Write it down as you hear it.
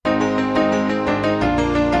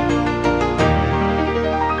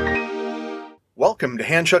Welcome to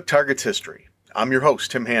Hanchuk Targets History. I'm your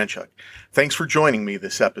host, Tim Hanchuk. Thanks for joining me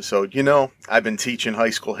this episode. You know, I've been teaching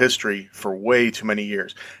high school history for way too many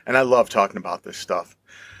years, and I love talking about this stuff.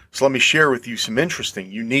 So let me share with you some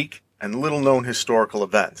interesting, unique, and little-known historical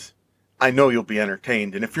events. I know you'll be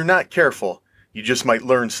entertained, and if you're not careful, you just might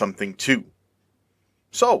learn something too.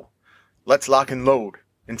 So, let's lock and load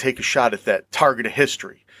and take a shot at that target of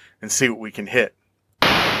history and see what we can hit.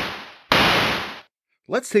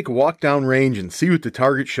 Let's take a walk down range and see what the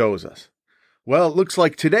target shows us. Well, it looks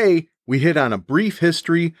like today we hit on a brief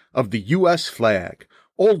history of the U.S. flag,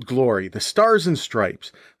 Old Glory, the Stars and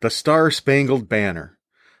Stripes, the Star-Spangled Banner.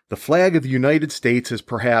 The flag of the United States is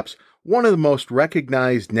perhaps one of the most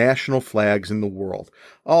recognized national flags in the world,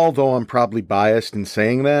 although I'm probably biased in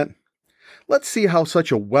saying that. Let's see how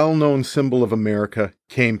such a well-known symbol of America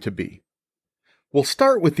came to be. We'll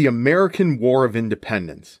start with the American War of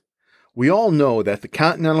Independence. We all know that the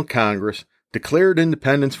Continental Congress declared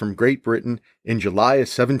independence from Great Britain in July of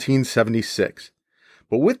 1776.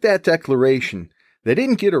 But with that declaration, they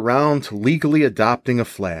didn't get around to legally adopting a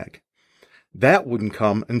flag. That wouldn't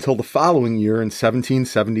come until the following year in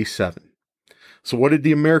 1777. So what did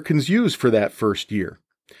the Americans use for that first year?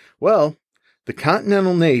 Well, the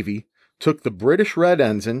Continental Navy took the British red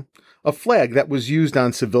ensign, a flag that was used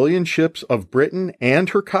on civilian ships of Britain and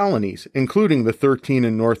her colonies, including the 13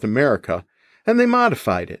 in North America, and they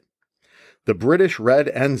modified it. The British red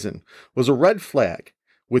ensign was a red flag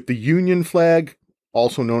with the Union flag,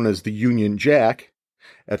 also known as the Union Jack,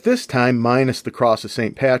 at this time minus the Cross of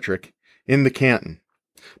St. Patrick, in the canton.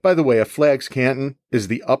 By the way, a flag's canton is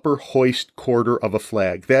the upper hoist quarter of a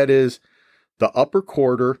flag. That is, the upper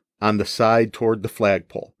quarter on the side toward the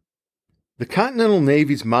flagpole. The Continental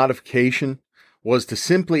Navy's modification was to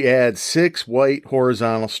simply add 6 white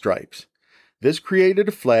horizontal stripes. This created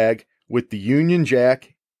a flag with the Union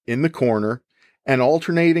Jack in the corner and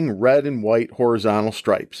alternating red and white horizontal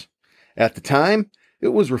stripes. At the time, it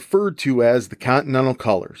was referred to as the Continental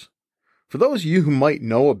Colors. For those of you who might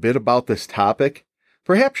know a bit about this topic,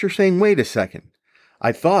 perhaps you're saying, wait a second,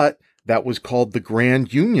 I thought that was called the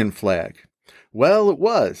Grand Union flag. Well, it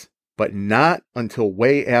was, but not until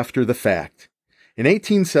way after the fact. In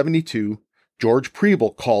 1872, George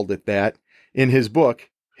Preble called it that in his book,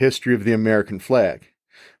 History of the American Flag.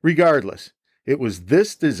 Regardless, it was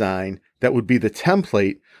this design that would be the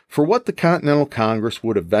template for what the Continental Congress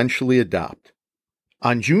would eventually adopt.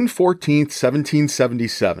 On June 14,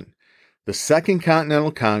 1777, the Second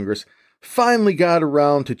Continental Congress finally got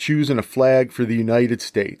around to choosing a flag for the United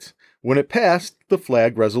States when it passed the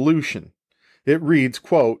flag resolution. It reads,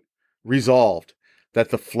 quote, "Resolved, that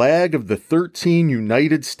the flag of the 13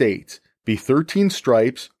 United States be 13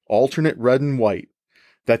 stripes, alternate red and white,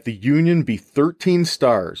 that the Union be 13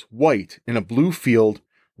 stars, white, in a blue field,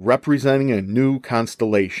 representing a new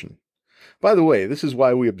constellation." By the way, this is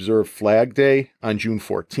why we observe Flag Day on June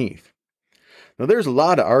 14th. Now, there's a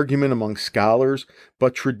lot of argument among scholars,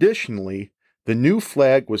 but traditionally, the new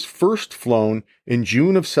flag was first flown in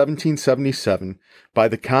June of 1777 by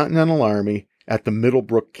the Continental Army at the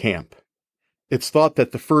Middlebrook Camp. It's thought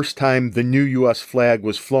that the first time the new U.S. flag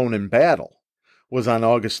was flown in battle was on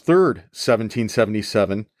August 3rd,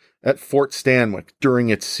 1777, at Fort Stanwix during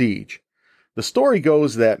its siege. The story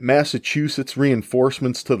goes that Massachusetts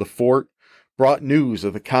reinforcements to the fort brought news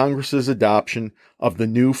of the Congress's adoption of the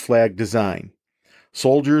new flag design.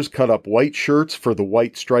 Soldiers cut up white shirts for the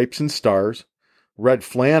white stripes and stars, red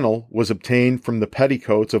flannel was obtained from the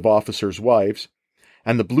petticoats of officers' wives,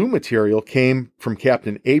 and the blue material came from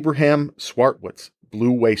Captain Abraham Swartwout's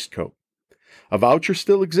blue waistcoat. A voucher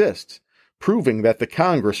still exists, proving that the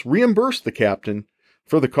Congress reimbursed the captain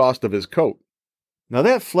for the cost of his coat. Now,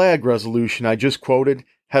 that flag resolution I just quoted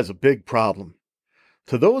has a big problem.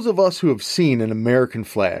 To those of us who have seen an American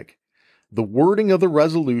flag, the wording of the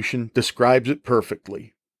resolution describes it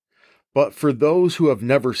perfectly. But for those who have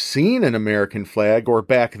never seen an American flag, or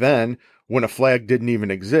back then, when a flag didn't even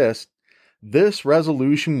exist, this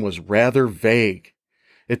resolution was rather vague.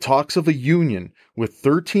 It talks of a union with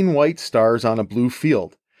 13 white stars on a blue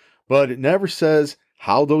field, but it never says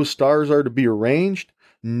how those stars are to be arranged,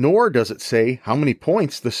 nor does it say how many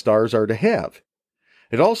points the stars are to have.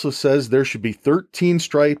 It also says there should be 13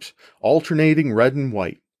 stripes alternating red and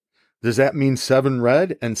white. Does that mean 7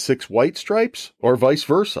 red and 6 white stripes, or vice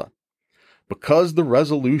versa? Because the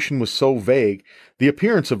resolution was so vague, the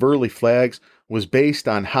appearance of early flags was based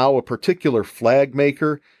on how a particular flag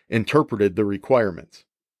maker interpreted the requirements.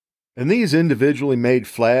 And these individually made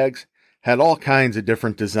flags had all kinds of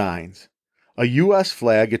different designs. A U.S.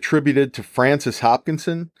 flag attributed to Francis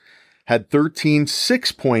Hopkinson had 13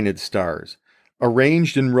 six-pointed stars,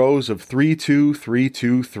 arranged in rows of 3-2,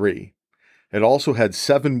 3-2, 3. It also had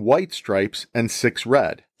 7 white stripes and 6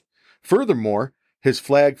 red. Furthermore, his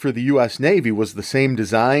flag for the U.S. Navy was the same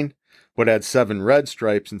design, but had 7 red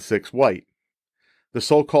stripes and 6 white. The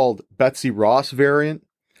so-called Betsy Ross variant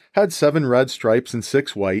had 7 red stripes and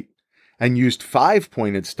 6 white, and used 5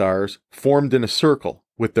 pointed stars formed in a circle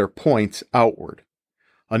with their points outward.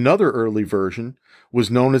 Another early version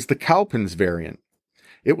was known as the Cowpens variant.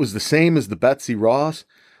 It was the same as the Betsy Ross,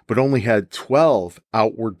 but only had 12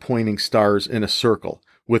 outward pointing stars in a circle,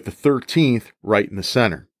 with the 13th right in the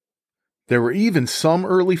center. There were even some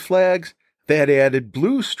early flags that added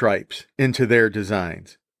blue stripes into their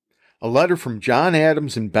designs. A letter from John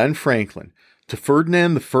Adams and Ben Franklin to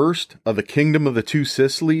Ferdinand I of the Kingdom of the Two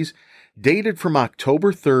Sicilies, dated from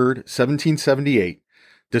October 3, 1778,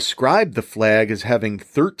 described the flag as having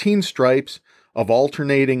 13 stripes of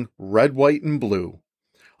alternating red, white, and blue,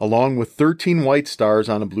 along with 13 white stars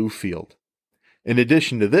on a blue field. In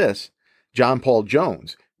addition to this, John Paul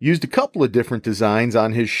Jones used a couple of different designs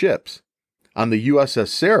on his ships. On the USS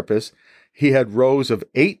Serapis, he had rows of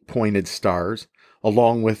 8 pointed stars,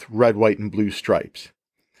 along with red, white, and blue stripes.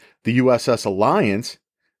 The USS Alliance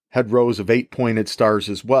had rows of 8 pointed stars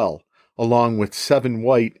as well, along with 7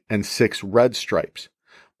 white and 6 red stripes.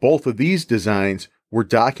 Both of these designs were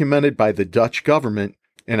documented by the Dutch government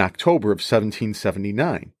in October of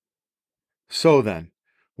 1779. So then,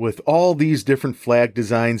 with all these different flag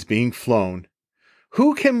designs being flown,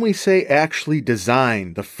 who can we say actually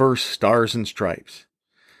designed the first stars and stripes?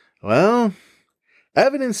 Well,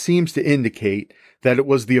 evidence seems to indicate that it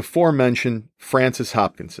was the aforementioned Francis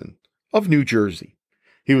Hopkinson of New Jersey.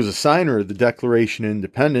 He was a signer of the Declaration of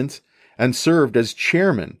Independence and served as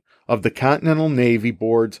chairman of the Continental Navy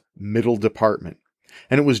Board's Middle Department.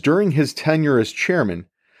 And it was during his tenure as chairman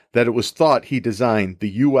that it was thought he designed the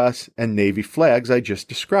U.S. and Navy flags I just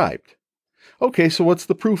described. Okay, so what's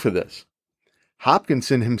the proof of this?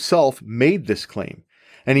 Hopkinson himself made this claim,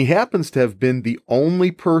 and he happens to have been the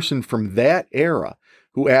only person from that era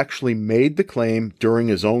who actually made the claim during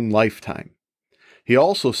his own lifetime. He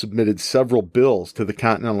also submitted several bills to the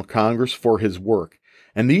Continental Congress for his work,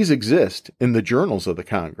 and these exist in the journals of the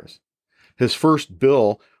Congress. His first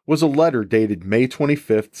bill was a letter dated May 25,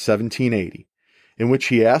 1780, in which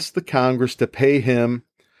he asked the Congress to pay him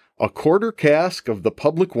a quarter cask of the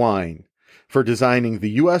public wine for designing the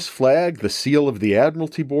U.S. flag, the seal of the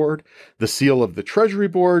Admiralty Board, the seal of the Treasury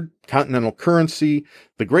Board, continental currency,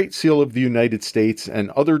 the Great Seal of the United States, and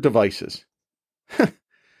other devices.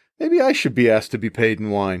 Maybe I should be asked to be paid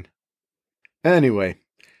in wine. Anyway,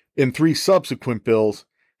 in 3 subsequent bills,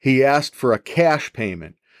 he asked for a cash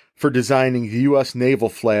payment for designing the U.S. naval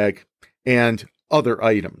flag and other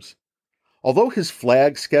items. Although his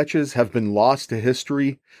flag sketches have been lost to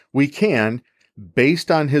history, we can,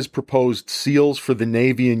 based on his proposed seals for the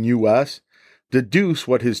Navy and U.S., deduce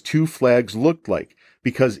what his 2 flags looked like,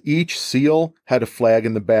 because each seal had a flag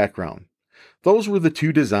in the background. Those were the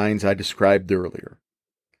 2 designs I described earlier.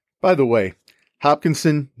 By the way,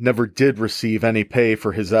 Hopkinson never did receive any pay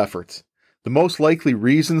for his efforts. The most likely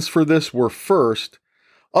reasons for this were, first,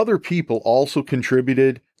 other people also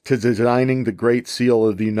contributed to designing the Great Seal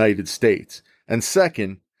of the United States, and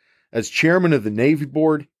second, as chairman of the Navy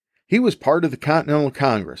Board, he was part of the Continental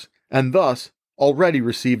Congress, and thus already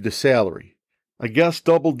received a salary. I guess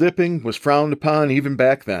double dipping was frowned upon even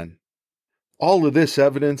back then. All of this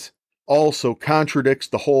evidence also contradicts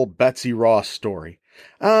the whole Betsy Ross story.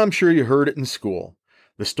 I'm sure you heard it in school.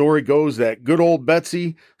 The story goes that good old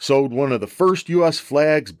Betsy sewed one of the first U.S.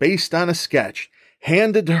 flags based on a sketch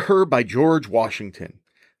handed to her by George Washington.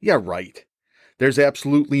 Yeah, right. There's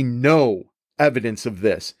absolutely no evidence of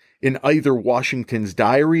this in either Washington's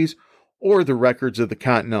diaries or the records of the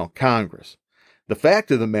Continental Congress. The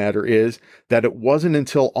fact of the matter is that it wasn't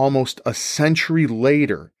until almost a century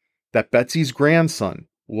later that Betsy's grandson,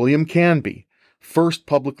 William Canby, first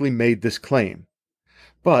publicly made this claim.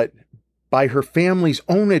 But, by her family's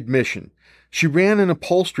own admission, she ran an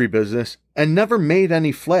upholstery business and never made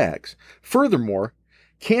any flags. Furthermore,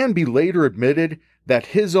 Canby later admitted that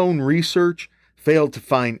his own research failed to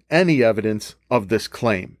find any evidence of this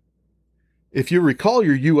claim. If you recall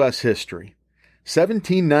your U.S. history,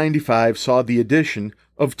 1795 saw the addition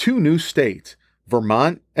of 2 new states,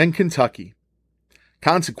 Vermont and Kentucky.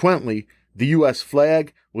 Consequently, the U.S.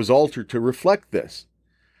 flag was altered to reflect this.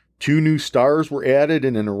 2 new stars were added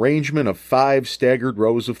in an arrangement of 5 staggered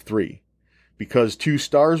rows of 3. Because 2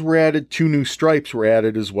 stars were added, 2 new stripes were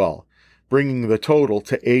added as well, bringing the total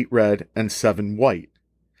to 8 red and 7 white.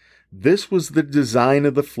 This was the design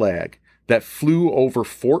of the flag that flew over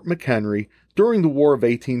Fort McHenry during the War of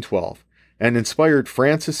 1812, and inspired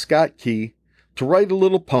Francis Scott Key to write a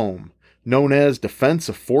little poem known as Defense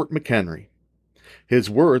of Fort McHenry. His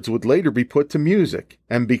words would later be put to music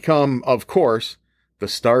and become, of course, the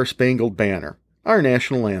Star-Spangled Banner, our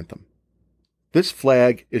national anthem. This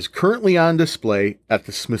flag is currently on display at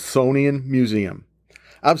the Smithsonian Museum.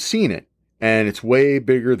 I've seen it, and it's way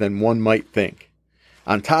bigger than one might think.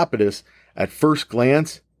 On top of this, at first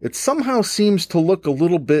glance, it somehow seems to look a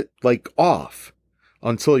little bit like off,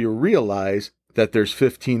 until you realize that there's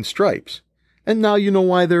 15 stripes, and now you know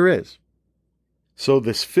why there is. So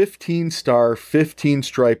this 15-star,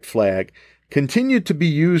 15-stripe flag continued to be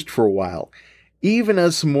used for a while, even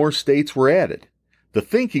as some more states were added. The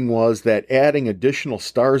thinking was that adding additional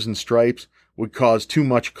stars and stripes would cause too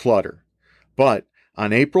much clutter. But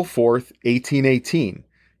on April 4th, 1818,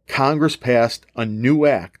 Congress passed a new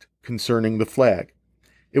act concerning the flag.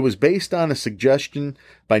 It was based on a suggestion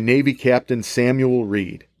by Navy Captain Samuel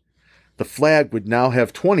Reed. The flag would now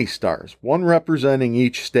have 20 stars, one representing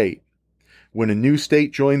each state. When a new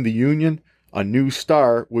state joined the Union, a new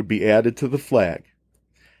star would be added to the flag.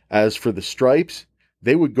 As for the stripes,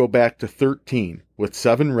 they would go back to 13, with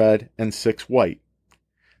 7 red and 6 white.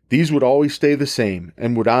 These would always stay the same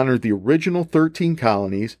and would honor the original 13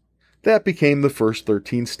 colonies that became the first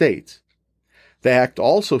 13 states. The act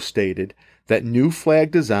also stated that new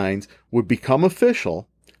flag designs would become official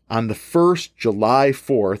on the first July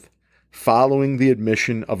 4th following the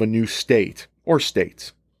admission of a new state or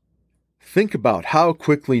states. Think about how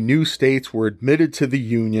quickly new states were admitted to the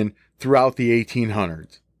Union throughout the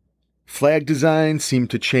 1800s. Flag designs seemed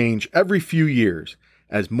to change every few years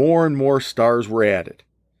as more and more stars were added.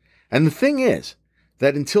 And the thing is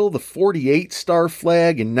that until the 48-star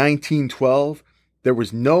flag in 1912, there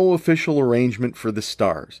was no official arrangement for the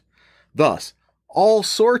stars. Thus, all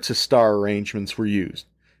sorts of star arrangements were used,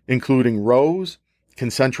 including rows,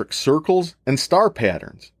 concentric circles, and star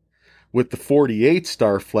patterns. With the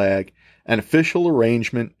 48-star flag, an official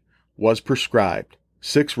arrangement was prescribed,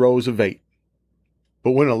 6 rows of 8.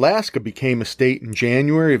 But when Alaska became a state in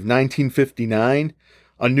January of 1959,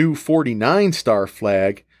 a new 49-star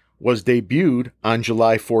flag was debuted on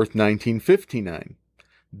July 4th, 1959.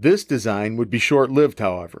 This design would be short-lived,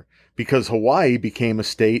 however, because Hawaii became a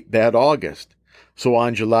state that August. So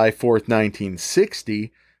on July 4th,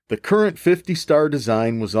 1960, the current 50-star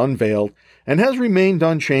design was unveiled and has remained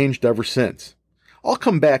unchanged ever since. I'll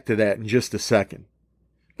come back to that in just a second.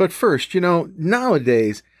 But first,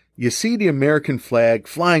 nowadays, you see the American flag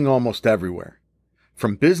flying almost everywhere,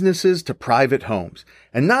 from businesses to private homes,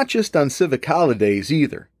 and not just on civic holidays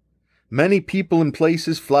either. Many people and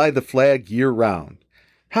places fly the flag year-round.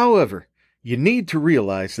 However, you need to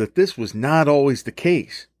realize that this was not always the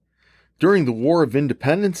case. During the War of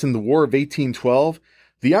Independence and the War of 1812,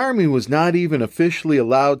 the Army was not even officially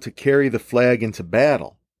allowed to carry the flag into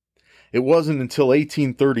battle. It wasn't until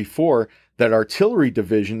 1834 that artillery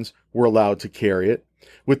divisions were allowed to carry it,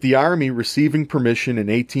 with the Army receiving permission in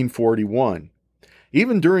 1841.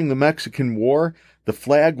 Even during the Mexican War, the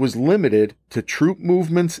flag was limited to troop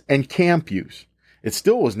movements and camp use. It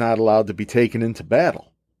still was not allowed to be taken into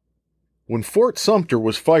battle. When Fort Sumter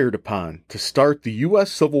was fired upon to start the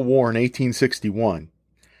U.S. Civil War in 1861,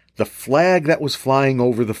 the flag that was flying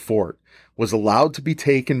over the fort was allowed to be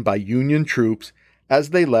taken by Union troops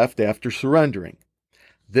as they left after surrendering.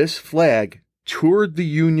 This flag toured the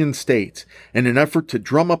Union states in an effort to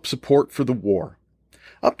drum up support for the war.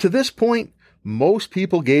 Up to this point, most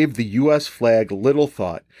people gave the U.S. flag little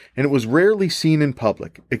thought, and it was rarely seen in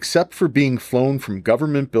public, except for being flown from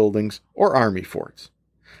government buildings or army forts.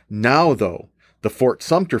 Now, though, the Fort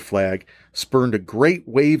Sumter flag spurned a great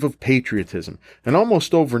wave of patriotism, and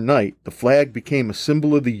almost overnight, the flag became a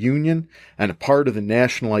symbol of the Union and a part of the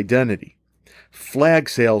national identity. Flag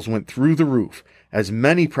sales went through the roof as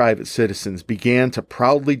many private citizens began to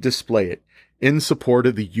proudly display it in support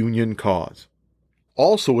of the Union cause.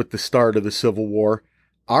 Also at the start of the Civil War,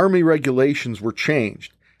 Army regulations were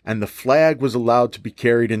changed, and the flag was allowed to be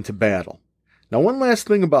carried into battle. Now, one last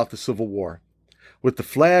thing about the Civil War. With the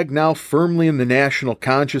flag now firmly in the national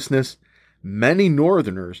consciousness, many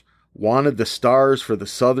Northerners wanted the stars for the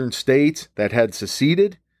southern states that had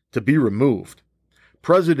seceded to be removed.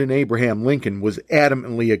 President Abraham Lincoln was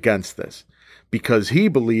adamantly against this, because he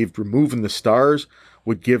believed removing the stars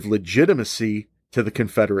would give legitimacy to the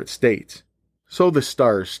Confederate States. So the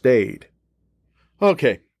stars stayed.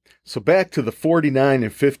 Okay, so back to the 49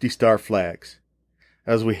 and 50-star flags.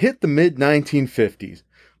 As we hit the mid-1950s,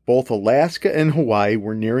 both Alaska and Hawaii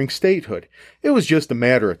were nearing statehood. It was just a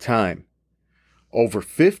matter of time. Over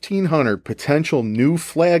 1,500 potential new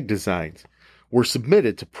flag designs were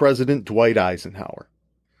submitted to President Dwight Eisenhower.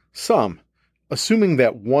 Some, assuming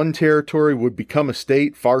that one territory would become a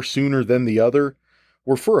state far sooner than the other,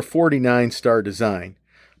 were for a 49-star design,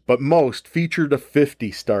 but most featured a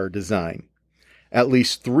 50-star design. At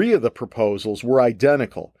least 3 of the proposals were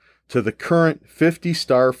identical to the current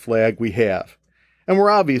 50-star flag we have, and were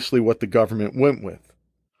obviously what the government went with.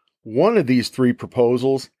 One of these 3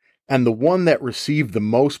 proposals, and the one that received the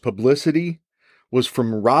most publicity, was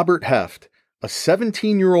from Robert Heft, a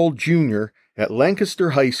 17-year-old junior at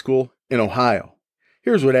Lancaster High School in Ohio.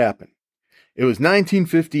 Here's what happened. It was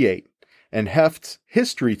 1958, and Heft's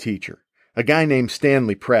history teacher, a guy named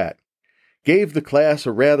Stanley Pratt, gave the class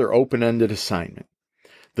a rather open-ended assignment.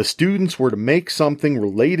 The students were to make something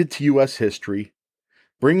related to U.S. history,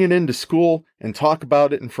 bring it into school, and talk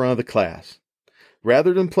about it in front of the class.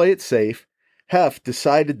 Rather than play it safe, Heft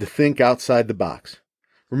decided to think outside the box.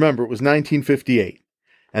 Remember, it was 1958,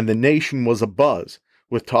 and the nation was abuzz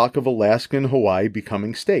with talk of Alaska and Hawaii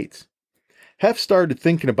becoming states. Heft started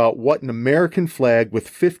thinking about what an American flag with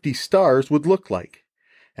 50 stars would look like,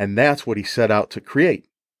 and that's what he set out to create.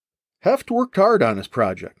 Heft worked hard on his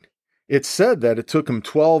project. It's said that it took him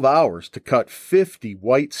 12 hours to cut 50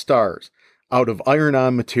 white stars out of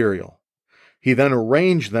iron-on material. He then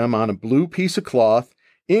arranged them on a blue piece of cloth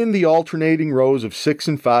in the alternating rows of 6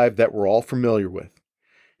 and 5 that we're all familiar with.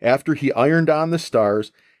 After he ironed on the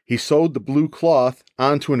stars, he sewed the blue cloth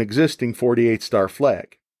onto an existing 48-star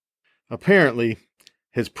flag. Apparently,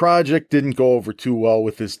 his project didn't go over too well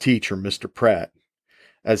with his teacher, Mr. Pratt.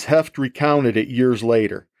 As Heft recounted it years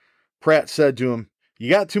later, Pratt said to him, "You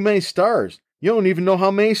got too many stars. You don't even know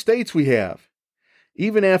how many states we have."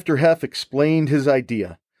 Even after Heft explained his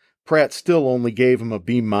idea, Pratt still only gave him a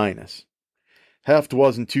B-. Heft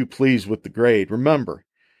wasn't too pleased with the grade. Remember,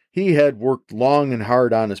 he had worked long and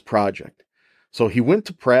hard on his project, so he went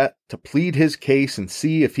to Pratt to plead his case and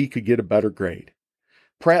see if he could get a better grade.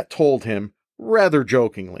 Pratt told him, rather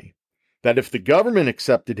jokingly, that if the government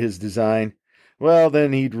accepted his design, well,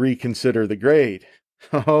 then he'd reconsider the grade.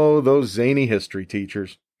 Oh, those zany history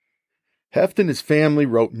teachers. Heft and his family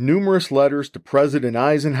wrote numerous letters to President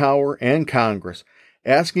Eisenhower and Congress,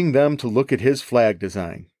 asking them to look at his flag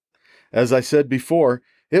design. As I said before,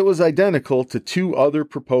 it was identical to 2 other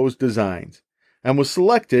proposed designs, and was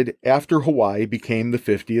selected after Hawaii became the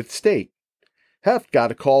 50th state. Heft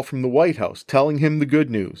got a call from the White House telling him the good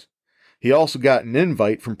news. He also got an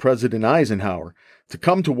invite from President Eisenhower to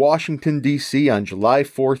come to Washington, D.C. on July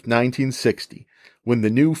 4, 1960, when the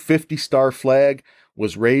new 50-star flag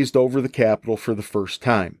was raised over the Capitol for the first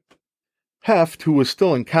time. Heft, who was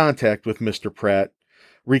still in contact with Mr. Pratt,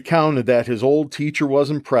 recounted that his old teacher was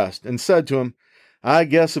impressed and said to him, "I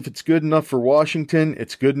guess if it's good enough for Washington,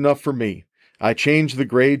 it's good enough for me. I changed the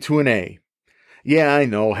grade to an A." Yeah, I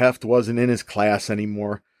know Heft wasn't in his class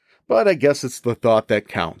anymore, but I guess it's the thought that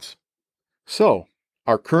counts. So,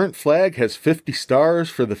 our current flag has 50 stars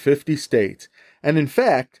for the 50 states, and in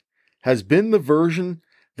fact, has been the version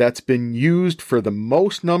that's been used for the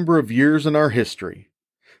most number of years in our history.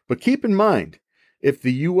 But keep in mind, if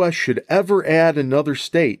the U.S. should ever add another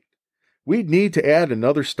state, we'd need to add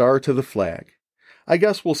another star to the flag. I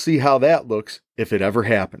guess we'll see how that looks if it ever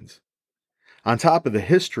happens. On top of the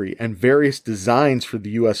history and various designs for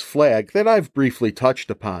the U.S. flag that I've briefly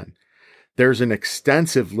touched upon, there's an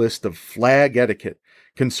extensive list of flag etiquette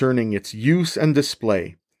concerning its use and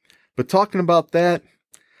display. But talking about that,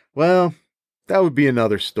 well, that would be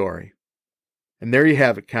another story. And there you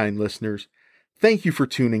have it, kind listeners. Thank you for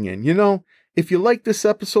tuning in. You know, if you like this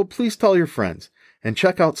episode, please tell your friends and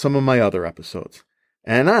check out some of my other episodes.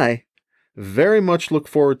 And I very much look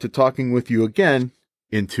forward to talking with you again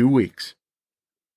in 2 weeks.